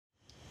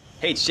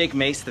Hey, it's Jake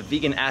Mace, the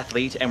vegan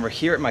athlete, and we're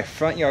here at my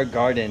front yard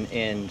garden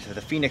in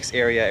the Phoenix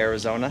area,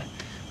 Arizona,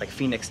 like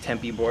Phoenix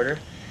Tempe border.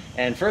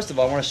 And first of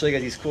all, I want to show you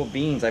guys these cool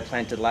beans I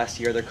planted last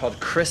year. They're called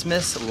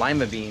Christmas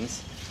lima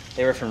beans.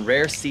 They were from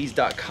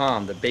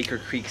rareseeds.com, the Baker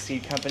Creek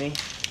seed company.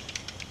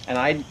 And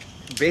I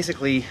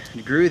basically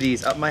grew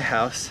these up my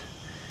house,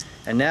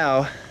 and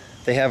now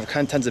they have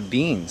tons of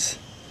beans.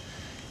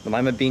 The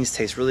lima beans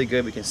taste really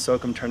good. We can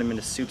soak them, turn them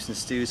into soups and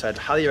stews. So I'd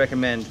highly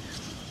recommend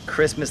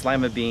Christmas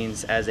lima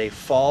beans as a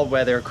fall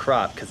weather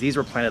crop, because these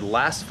were planted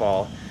last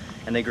fall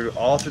and they grew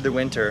all through the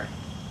winter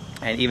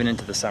and even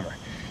into the summer.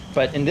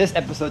 But in this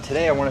episode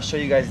today, I want to show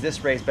you guys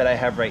this raised bed I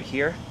have right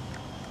here,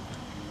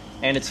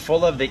 and it's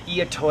full of the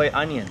Iatoi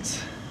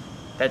onions.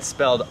 That's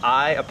spelled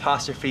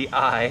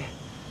I''I''T''O',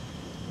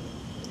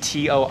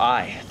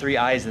 3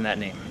 I's in that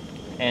name.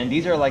 And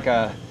these are like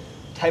a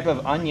type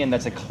of onion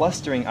that's a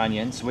clustering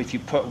onion. So if you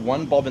put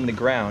one bulb in the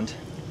ground,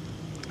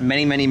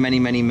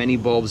 many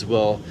bulbs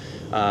will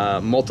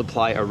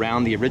multiply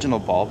around the original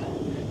bulb.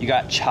 You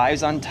got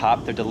chives on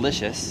top, they're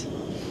delicious,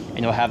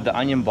 and you'll have the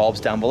onion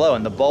bulbs down below,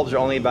 and the bulbs are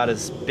only about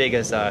as big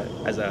as a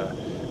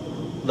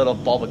little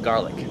bulb of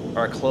garlic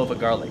or a clove of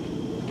garlic.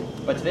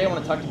 But today I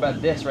want to talk to you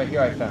about this right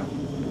here I found.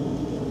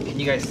 Can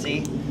you guys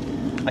see?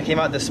 I came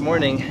out this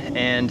morning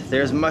and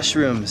there's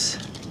mushrooms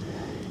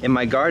in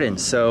my garden.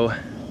 So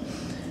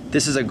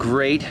this is a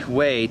great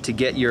way to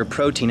get your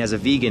protein as a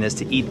vegan, is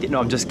to eat, no,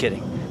 I'm just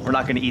kidding. We're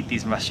not going to eat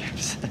these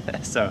mushrooms.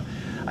 So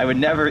I would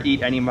never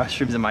eat any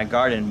mushrooms in my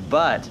garden,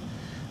 but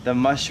the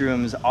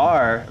mushrooms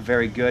are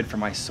very good for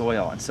my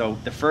soil. And so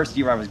the first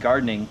year I was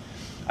gardening,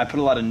 I put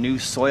a lot of new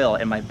soil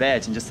in my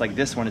beds, and just like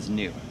this one is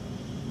new.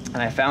 And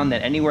I found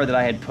that anywhere that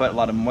I had put a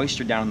lot of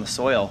moisture down in the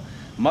soil,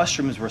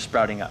 mushrooms were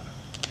sprouting up.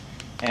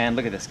 And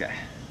look at this guy.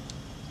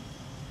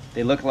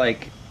 They look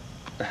like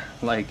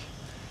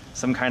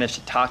some kind of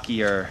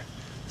shiitake or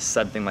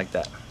something like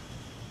that.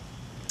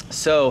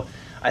 So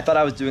I thought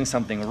I was doing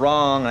something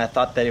wrong, and I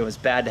thought that it was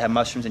bad to have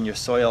mushrooms in your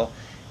soil,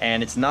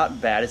 and it's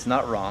not bad, it's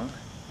not wrong.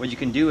 What you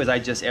can do is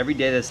every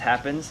day this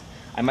happens,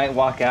 I might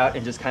walk out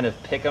and just kind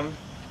of pick them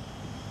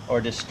or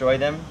destroy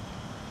them,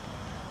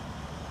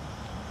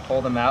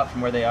 pull them out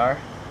from where they are,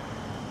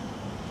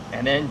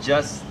 and then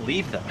just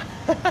leave them.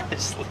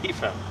 Just leave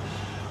them.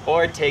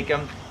 Or take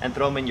them and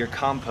throw them in your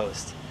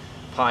compost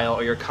pile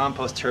or your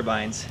compost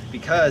turbines,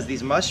 because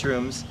these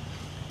mushrooms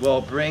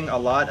will bring a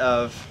lot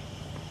of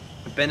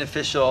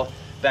beneficial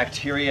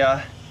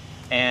bacteria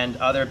and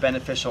other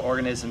beneficial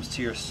organisms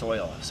to your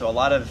soil. So a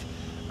lot of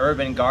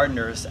urban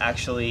gardeners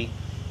actually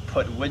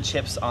put wood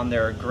chips on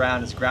their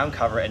ground as ground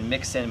cover and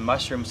mix in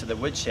mushrooms to the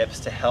wood chips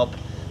to help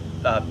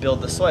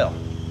build the soil.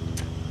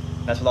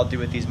 That's what I'll do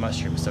with these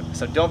mushrooms.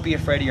 So don't be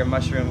afraid of your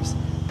mushrooms.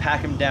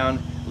 Pack them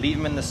down, leave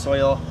them in the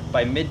soil.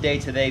 By midday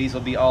today, these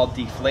will be all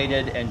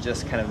deflated and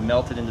just kind of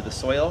melted into the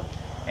soil.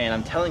 And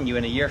I'm telling you,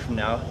 in a year from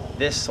now,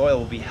 this soil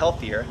will be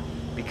healthier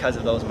because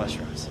of those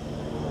mushrooms.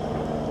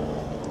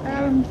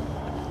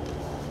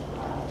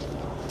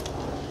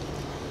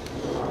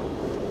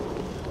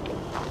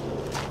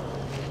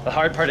 The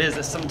hard part is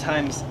that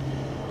sometimes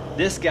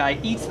this guy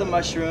eats the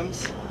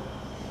mushrooms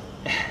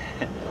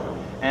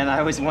and I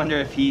always wonder,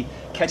 if he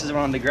catches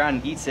one on the ground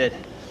and eats it,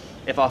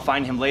 if I'll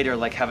find him later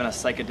like having a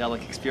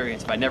psychedelic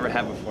experience, but I never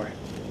have before.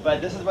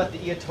 But this is what the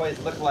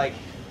Iatois look like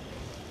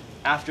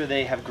after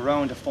they have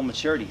grown to full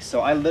maturity.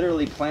 So I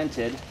literally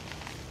planted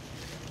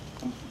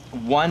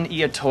one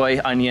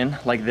Iatoi onion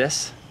like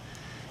this,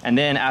 and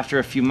then after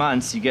a few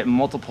months you get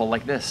multiple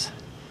like this.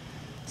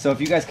 So if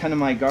you guys come to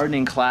my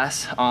gardening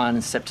class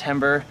on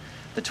September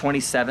the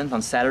 27th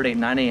on Saturday at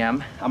 9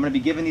 a.m., I'm going to be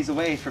giving these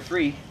away for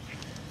free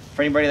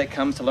for anybody that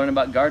comes to learn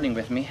about gardening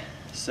with me.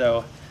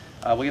 So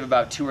we'll give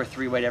about 2 or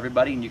 3 away to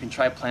everybody, and you can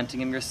try planting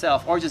them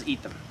yourself or just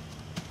eat them.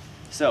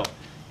 So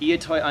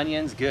Iatoi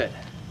onions, good.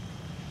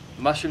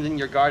 Mushrooms in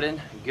your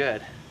garden,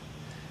 good.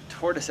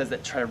 Tortoises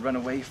that try to run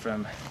away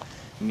from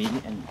me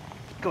and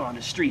go on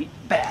the street,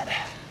 bad.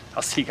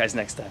 I'll see you guys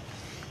next time.